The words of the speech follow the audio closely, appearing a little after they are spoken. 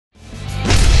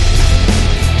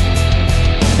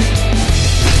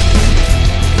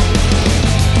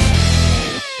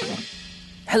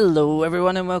Hello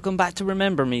everyone and welcome back to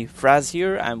Remember Me. Frazzz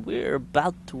here, and we're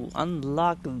about to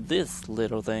unlock this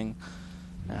little thing.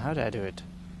 Now how do I do it?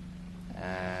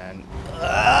 And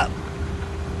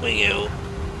we go.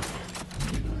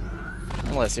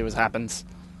 Let's see what happens.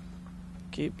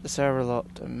 Keep the server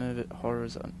locked and move it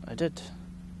horizontal. I did.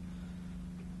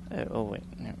 Oh wait,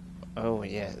 no. Oh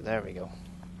yeah, there we go.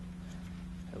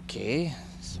 Okay,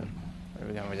 so where are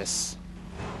we going with this?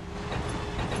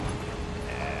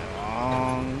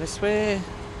 Along this way.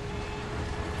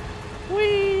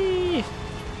 Whee!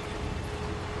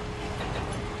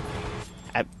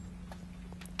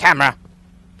 Camera!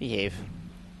 Behave.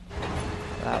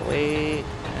 That way,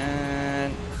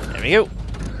 and there we go.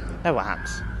 Now what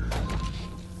happens?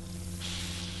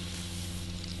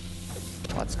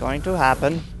 What's going to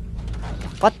happen?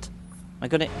 What? Am I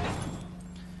gonna...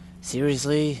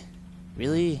 Seriously?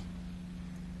 Really?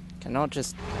 Cannot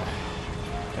just...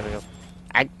 There we go.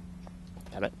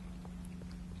 Damn it.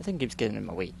 The thing keeps getting in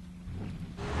my way.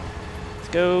 Let's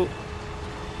go.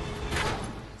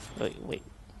 Wait. Wait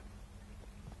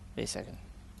a second.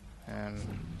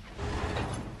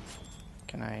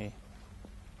 Can I...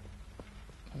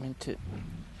 I'm into...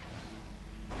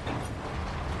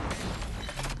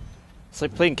 It's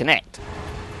like playing Connect.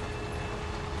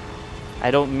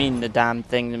 I don't mean the damn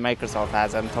thing that Microsoft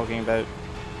has. I'm talking about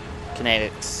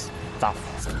kinetics stuff.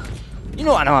 You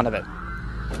know what I'm on about.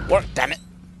 Work, damn it.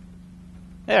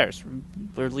 There's,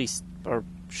 or at least, or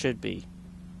should be.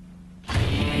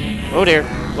 Oh dear,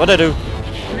 what'd I do?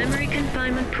 Memory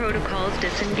confinement protocols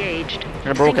disengaged.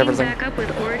 I broke everything. Back up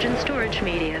with Origin storage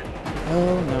media.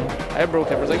 Oh no, I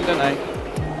broke everything, didn't I?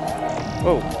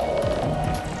 Whoa.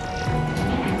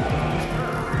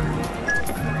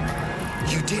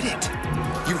 You did it!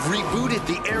 You've rebooted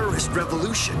the Errorist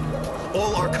Revolution.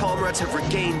 All our comrades have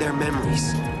regained their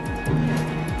memories.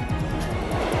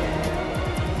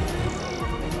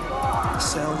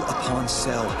 Cell upon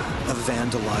cell of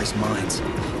vandalized minds,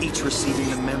 each receiving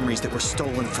the memories that were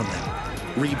stolen from them.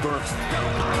 Rebirth.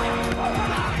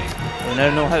 They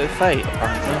now know how to fight,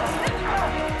 apparently.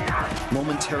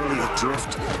 Momentarily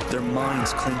adrift, their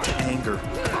minds cling to anger,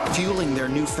 fueling their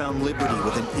newfound liberty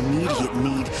with an immediate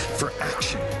need for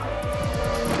action.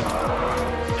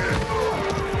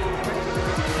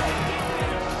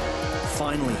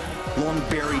 Finally,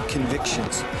 long-buried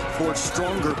convictions, forged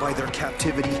stronger by their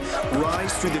captivity,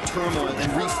 rise through the turmoil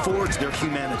and reforge their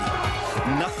humanity.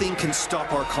 Nothing can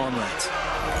stop our comrades.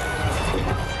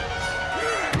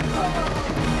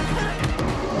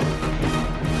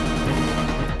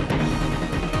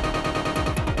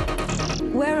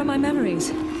 Where are my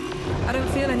memories? I don't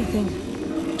feel anything.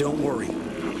 Don't worry.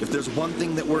 If there's one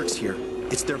thing that works here,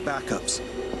 it's their backups.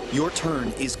 Your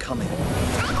turn is coming.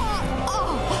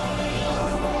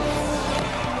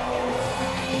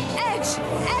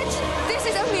 Edge! This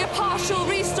is only a partial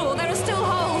restore. There are still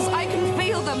holes. I can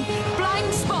feel them.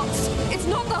 Blind spots. It's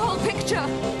not the whole picture.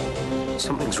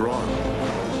 Something's wrong.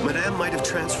 Madame might have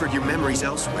transferred your memories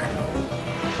elsewhere.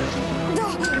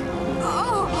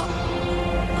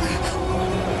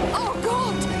 Oh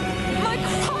God! My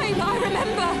crime, I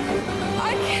remember.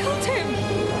 I killed him.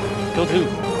 Killed who?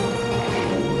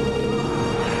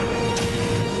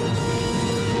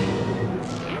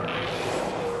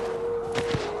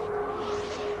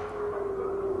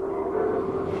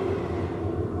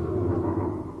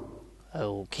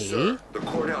 Okay. Sir, the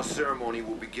courthouse ceremony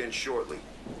will begin shortly.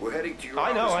 We're heading to your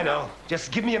office now. I know.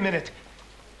 Just give me a minute.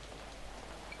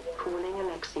 Calling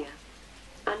Alexia.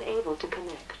 Unable to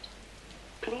connect.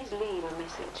 Please leave a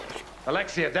message.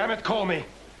 Alexia, damn it, call me.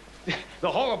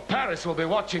 The whole of Paris will be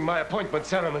watching my appointment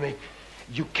ceremony.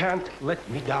 You can't let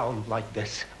me down like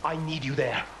this. I need you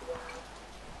there.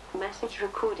 Message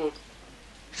recorded.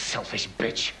 Selfish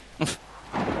bitch.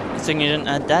 Good thing you didn't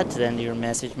add that to the end of your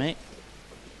message, mate.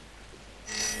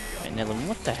 Right, Nilin,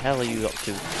 what the hell are you up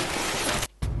to?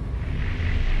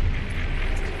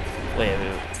 Wait.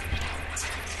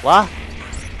 What?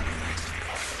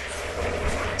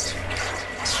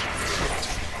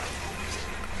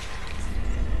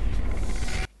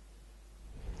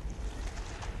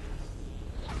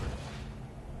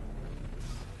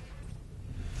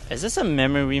 Is this a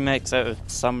memory remix out of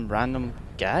some random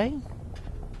guy?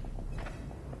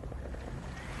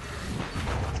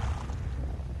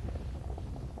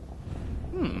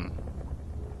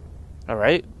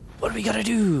 Alright, what do we gotta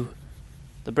do?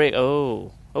 The break.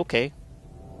 Oh, okay.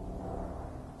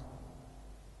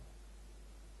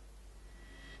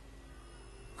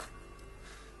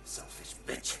 Selfish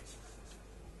bitch.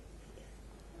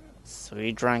 So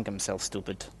he drank himself,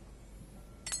 stupid.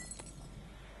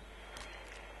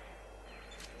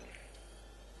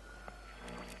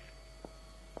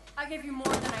 gave you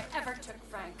more than I ever took,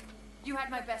 Frank. You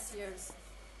had my best years.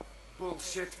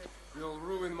 Bullshit. You'll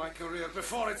ruin my career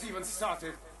before it's even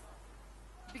started.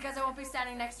 Because I won't be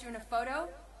standing next to you in a photo?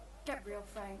 Get real,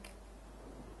 Frank.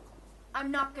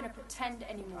 I'm not gonna pretend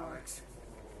anymore. Alex,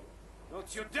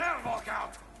 don't you dare walk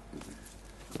out!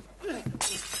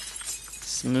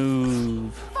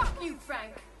 Smooth. Fuck you,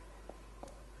 Frank!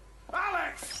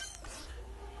 Alex!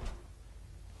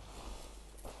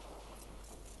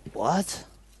 What?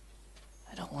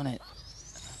 I don't want it.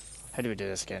 How do we do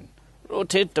this again?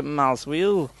 Rotate the mouse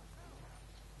wheel.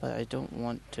 But I don't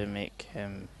want to make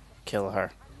him kill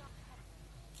her.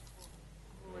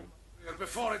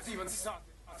 Before it's even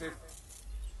started.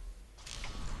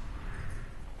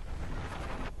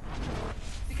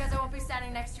 Because I won't be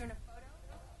standing next to you in a photo?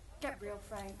 Get real,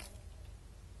 Frank.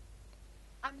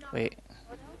 I'm not. Wait.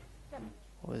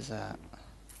 What was that?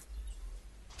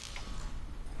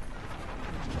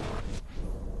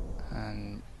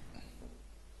 And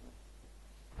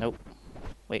nope.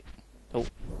 Wait. Nope.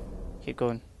 Keep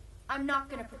going. I'm not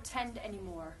gonna pretend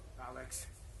anymore. Alex,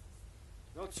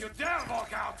 don't you dare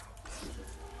walk out!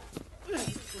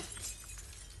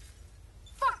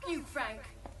 Fuck you, Frank!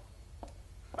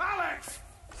 Alex!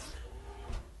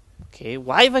 Okay,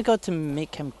 why have I got to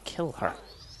make him kill her?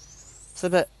 It's a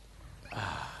bit...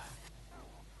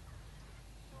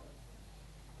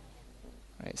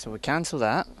 Right, so we cancel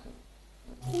that.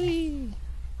 Whee!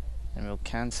 And we'll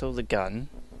cancel the gun.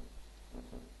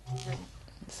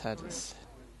 Let's have this.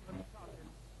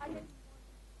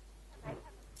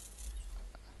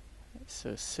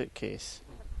 So, suitcase.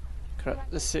 Corrupt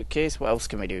the suitcase. What else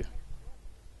can we do?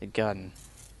 The gun.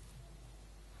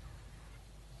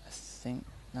 I think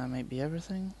that might be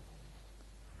everything.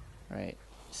 Right,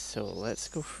 so let's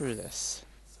go through this.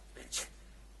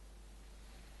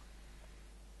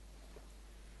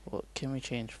 What can we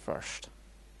change first?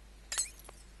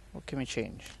 What can we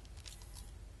change?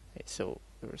 Okay, so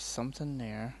there was something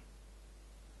there.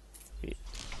 Wait.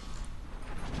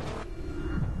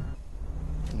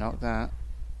 Knock that.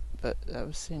 But that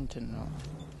was saying to knock.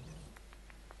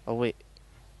 Oh wait.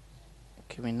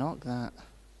 Can we knock that?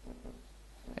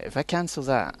 If I cancel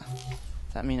that,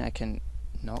 does that mean I can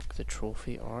knock the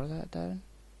trophy or that down?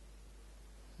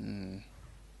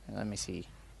 Let me see.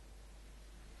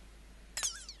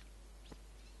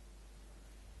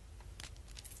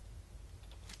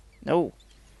 No!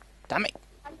 Damn it!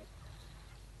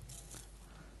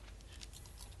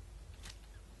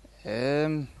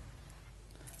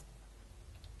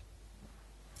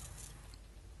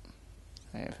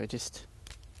 Right, if I just...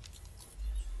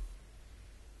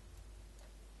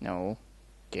 No.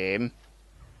 Game.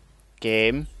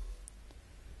 Game.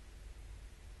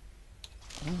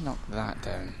 Let me knock that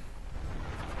down.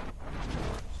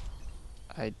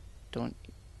 I don't...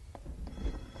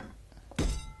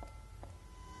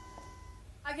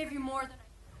 I gave you more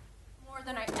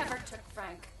than I ever took,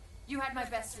 Frank. You had my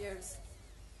best years.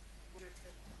 I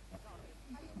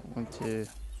want to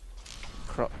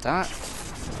crop that.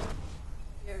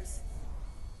 Years.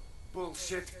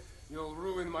 Bullshit. You'll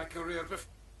ruin my career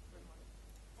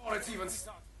before it's even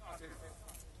started.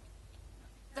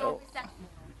 So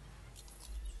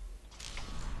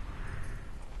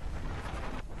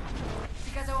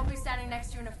because I won't be standing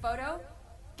next to you in a photo?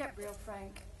 Get real,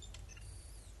 Frank.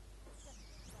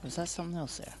 Was that something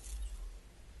else there?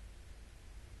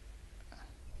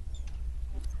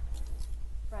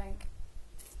 Frank.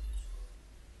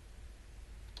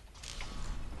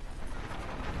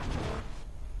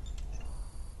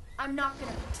 I'm not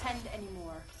gonna pretend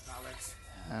anymore. Alex,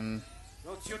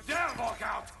 Don't you dare walk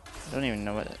out! I don't even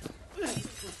know what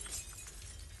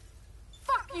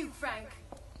Fuck you, Frank!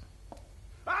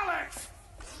 Alex!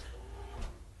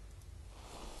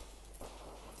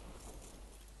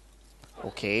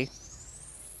 Okay.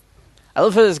 I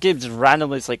love how this game just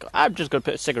randomly is like, I'm just gonna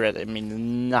put a cigarette in. I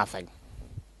mean, nothing.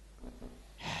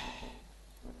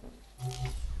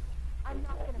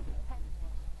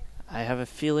 I have a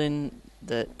feeling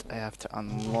that I have to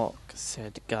unlock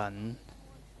said gun.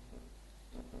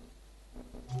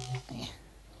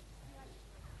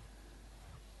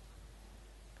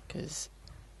 Because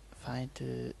if I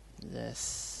do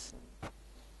this...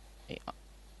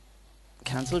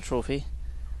 Cancel the trophy.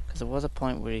 Because there was a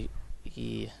point where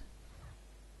he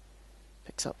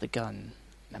picks up the gun.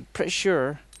 And I'm pretty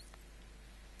sure,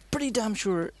 pretty damn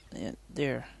sure, yeah,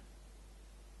 there.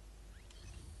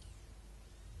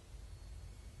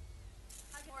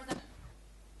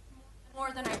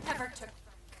 More than I ever took.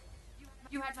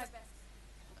 You had my best.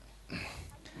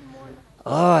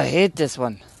 Oh, I hate this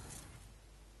one.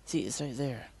 See, it's right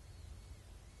there.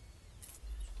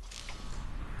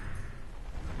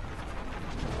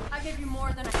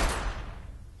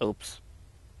 Oops.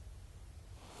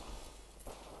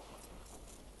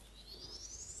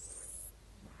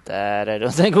 That I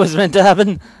don't think was meant to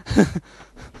happen.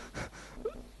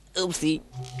 Oopsie.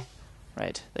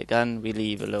 Right, the gun we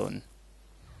leave alone.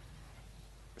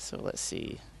 So let's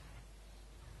see.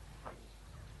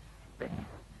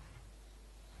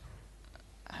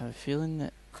 I have a feeling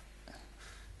that...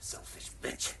 Selfish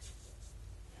bitch.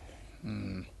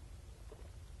 Right,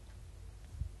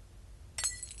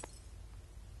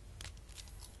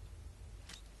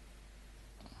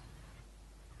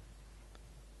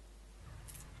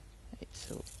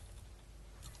 so...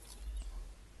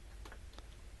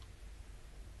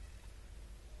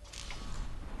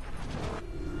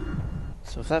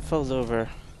 So if that falls over...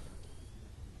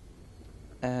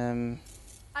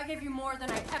 I gave you more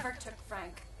than I ever took,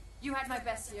 Frank. You had my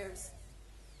best years.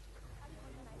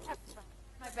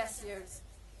 My best years.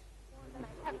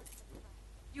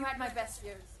 You had my best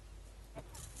years.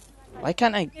 Why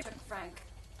can't I... Frank,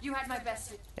 you had my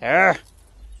best years. Arrgh!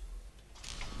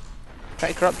 Try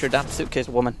to corrupt your damn suitcase,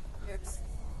 woman.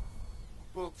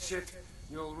 Bullshit.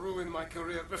 You'll ruin my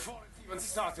career before it even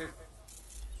started.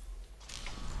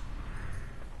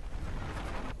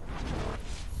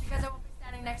 Because I won't be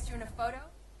standing next to you in a photo?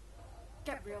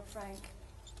 Get real, Frank.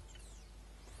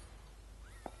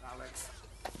 Alex.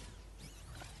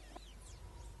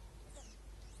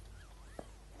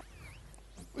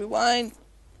 Rewind!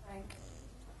 Frank.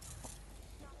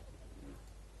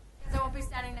 Because I won't be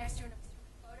standing next to you in a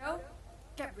photo?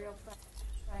 Get real,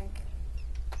 Frank.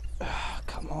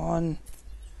 Come on.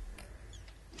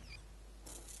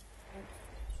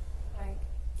 Frank.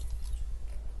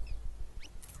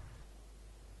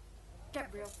 Get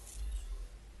real.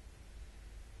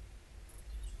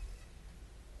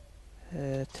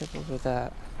 Tip over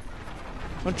that.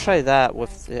 I'm gonna try that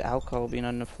with the alcohol being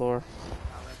on the floor.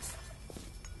 Alex.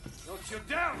 Don't you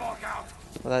dare walk out!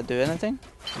 Will that do anything?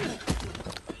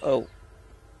 Oh.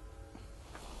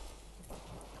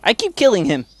 I keep killing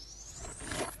him!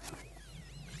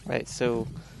 Right, so...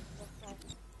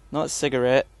 Not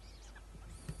cigarette.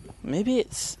 Maybe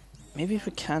it's... Maybe if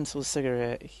we cancel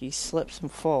cigarette, he slips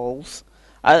and falls.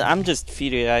 I'm just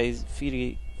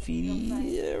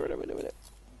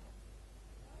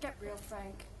Get real,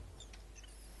 Frank.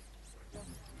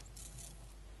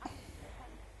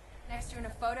 Next to you in a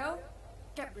photo?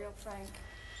 Get real, Frank.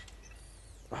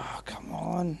 Oh, come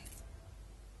on.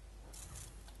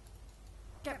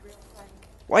 Get real, Frank.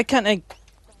 Why can't I...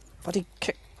 Bloody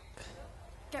kick...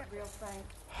 Get real, Frank.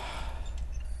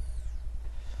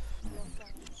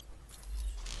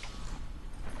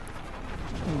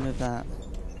 Move that.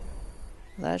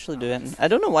 Will that actually do it? I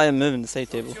don't know why I'm moving the side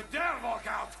table. Don't you dare walk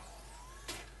out!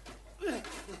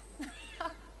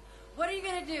 What are you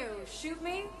gonna do? Shoot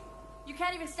me? You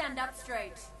can't even stand up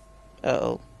straight.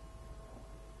 Uh-oh.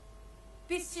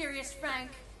 Be serious,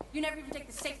 Frank. You never even take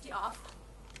the safety off.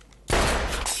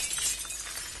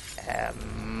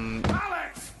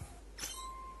 Alex!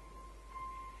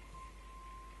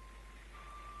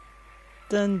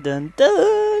 Dun dun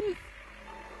dun!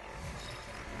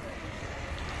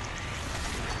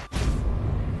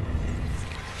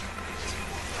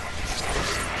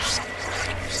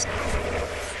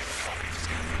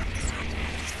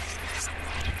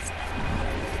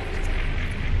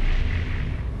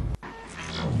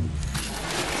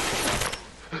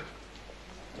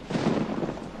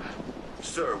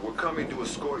 Sir, we're coming to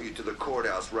escort you to the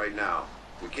courthouse right now.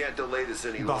 We can't delay this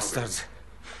any longer. Bastards.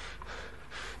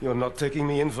 You're not taking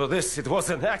me in for this. It was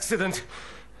an accident.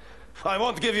 I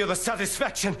won't give you the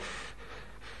satisfaction.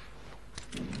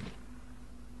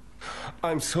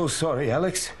 I'm so sorry,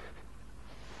 Alex.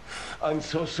 I'm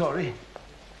so sorry.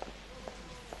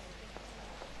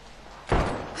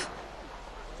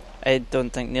 I don't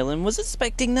think Nilin was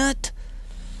expecting that.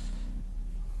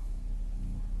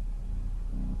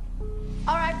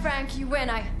 All right, Frank, you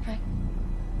win.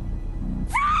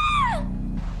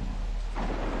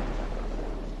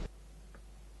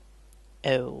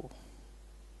 Oh.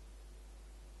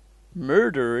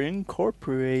 Murder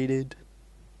Incorporated.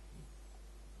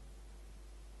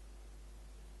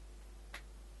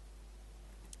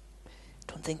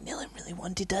 Don't think Nilin really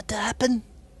wanted that to happen.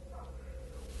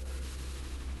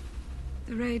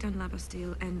 The raid on La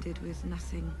Bastille ended with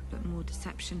nothing but more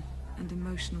deception and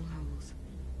emotional holes.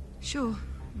 Sure,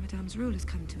 Madame's rule has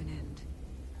come to an end.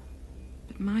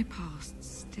 But my past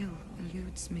still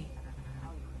eludes me.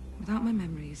 Without my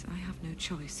memories, I have no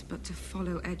choice but to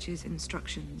follow Edge's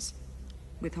instructions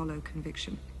with hollow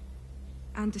conviction.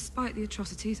 And despite the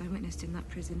atrocities I witnessed in that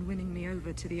prison winning me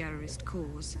over to the errorist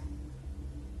cause,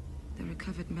 the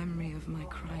recovered memory of my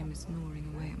crime is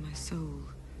gnawing away at my soul.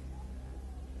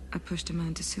 I pushed a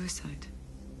man to suicide.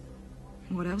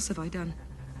 What else have I done?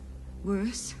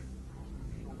 Worse?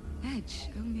 Edge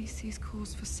only sees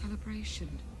cause for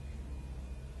celebration.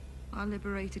 Our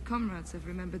liberated comrades have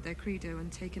remembered their credo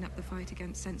and taken up the fight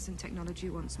against sense and technology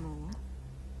once more.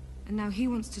 And now he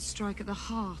wants to strike at the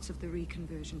heart of the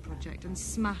reconversion project and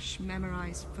smash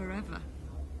Memorize forever.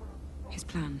 His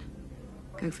plan: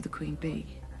 go for the Queen Bee.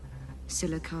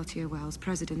 Scylla Cartier-Wells,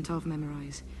 president of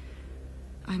Memorize.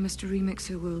 I must remix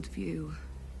her worldview,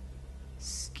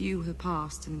 skew her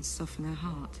past and soften her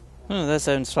heart. Oh, that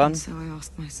sounds fun. And so I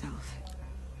asked myself,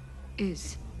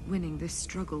 is winning this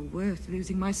struggle worth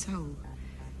losing my soul?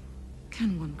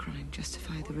 Can one crime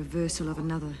justify the reversal of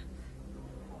another?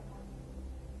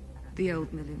 The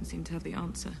old Nilin seemed to have the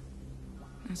answer.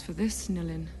 As for this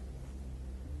Nilin,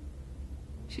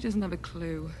 she doesn't have a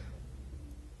clue.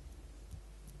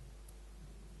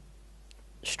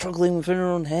 Struggling within her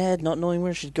own head, not knowing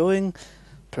where she's going.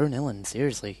 Poor Nilin,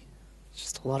 seriously.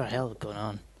 Just a lot of hell going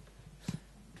on.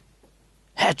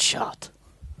 Headshot!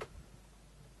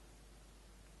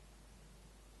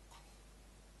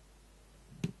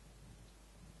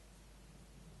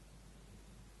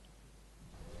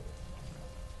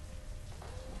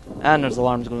 And there's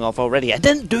alarms going off already. I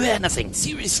didn't do anything,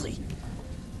 seriously.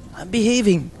 I'm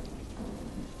behaving.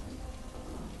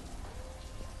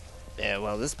 Yeah,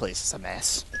 well, this place is a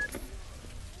mess.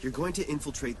 You're going to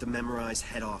infiltrate the Memorize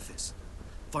head office.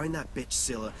 Find that bitch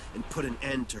Scylla and put an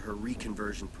end to her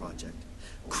reconversion project.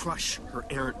 Crush her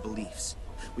errant beliefs.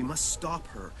 We must stop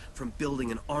her from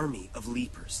building an army of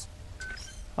leapers.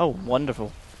 Oh,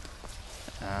 wonderful.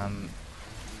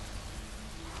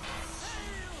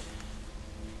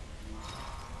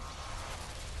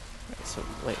 So,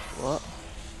 wait, what?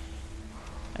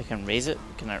 I can raise it?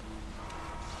 Can I...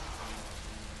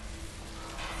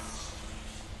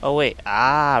 Oh, wait.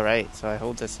 Ah, right. So I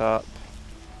hold this up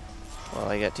while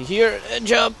I get to here and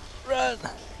jump. Run.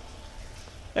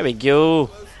 There we go.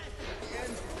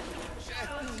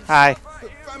 Hi.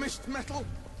 Famished metal.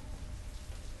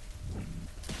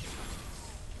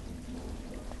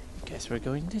 Guess we're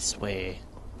going this way.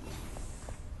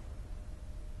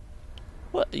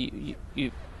 What?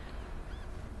 You...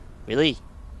 Really?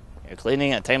 You're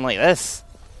cleaning at a time like this?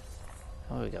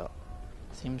 What we got?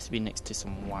 Seems to be next to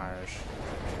some wires.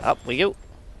 Up we go.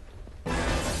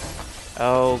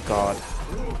 Oh god.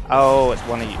 Oh, it's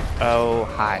one of you. Oh,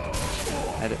 hi.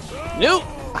 No!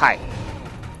 Hi.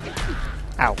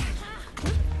 Ow.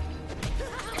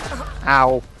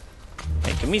 Ow.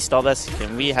 Hey, can we stop this?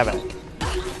 Can we have it?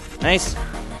 Nice.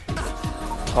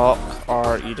 Talk,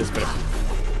 or you just gotta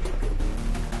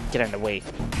get in the way.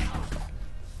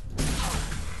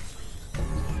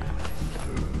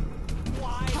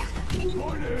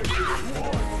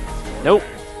 Nope.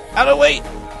 Out of the way!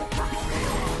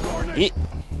 Eat.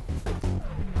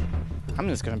 I'm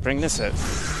just gonna bring this out.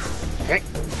 Okay.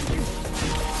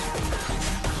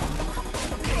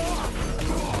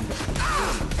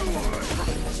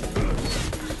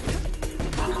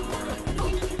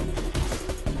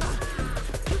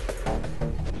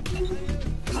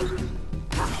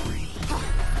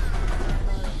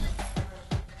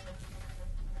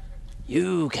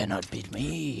 You cannot beat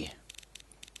me.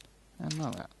 I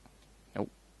know that. Nope.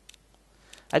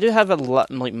 I do have a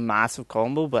like massive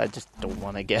combo, but I just don't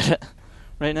want to get it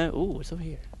right now. Ooh, what's over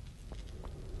here?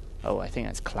 Oh, I think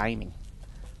that's climbing.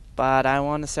 But I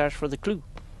want to search for the clue.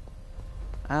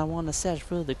 I want to search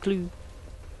for the clue.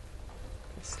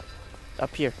 It's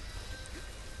up here.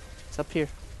 It's up here.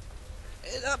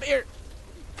 It's up here.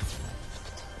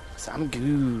 So I'm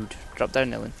good. Drop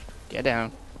down, Nilin. Get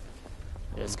down.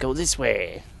 Let's go this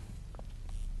way.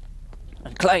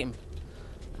 And climb.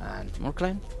 And more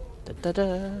climb. Da da da.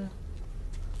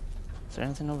 Is there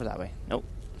anything over that way? Nope.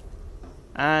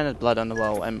 And there's blood on the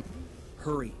wall.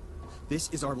 Hurry. This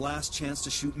is our last chance to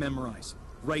shoot Memorize.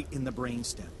 Right in the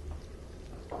brainstem.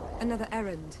 Another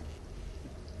errand.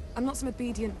 I'm not some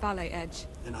obedient valet, Edge.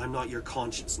 And I'm not your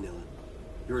conscience, Nilin.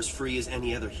 You're as free as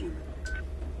any other human.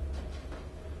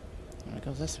 Am I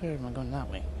going this way or am I going that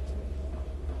way?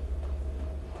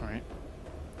 Alright.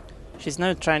 She's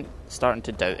now starting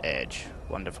to doubt Edge.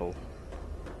 Wonderful.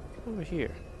 Over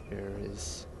here. There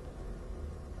is...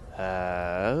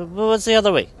 what's the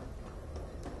other way?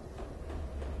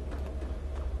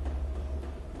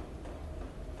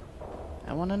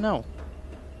 I want to know.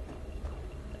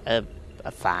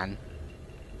 A fan.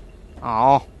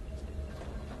 Oh,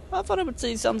 I thought I would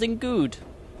say something good.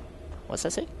 What's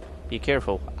that say? Be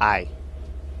careful. Aye.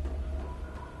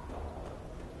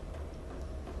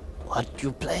 What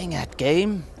you playing at,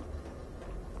 game?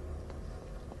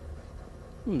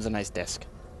 It's a nice desk.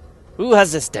 Who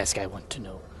has this desk, I want to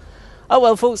know. Oh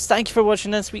well, folks, thank you for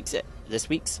watching this week's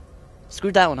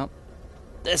screw that one up,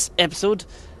 this episode,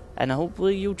 and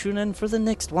hopefully you'll tune in for the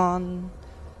next one,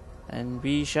 and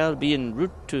we shall be en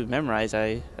route to memorize,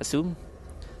 I assume.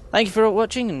 Thank you for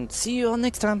watching, and see you all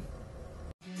next time.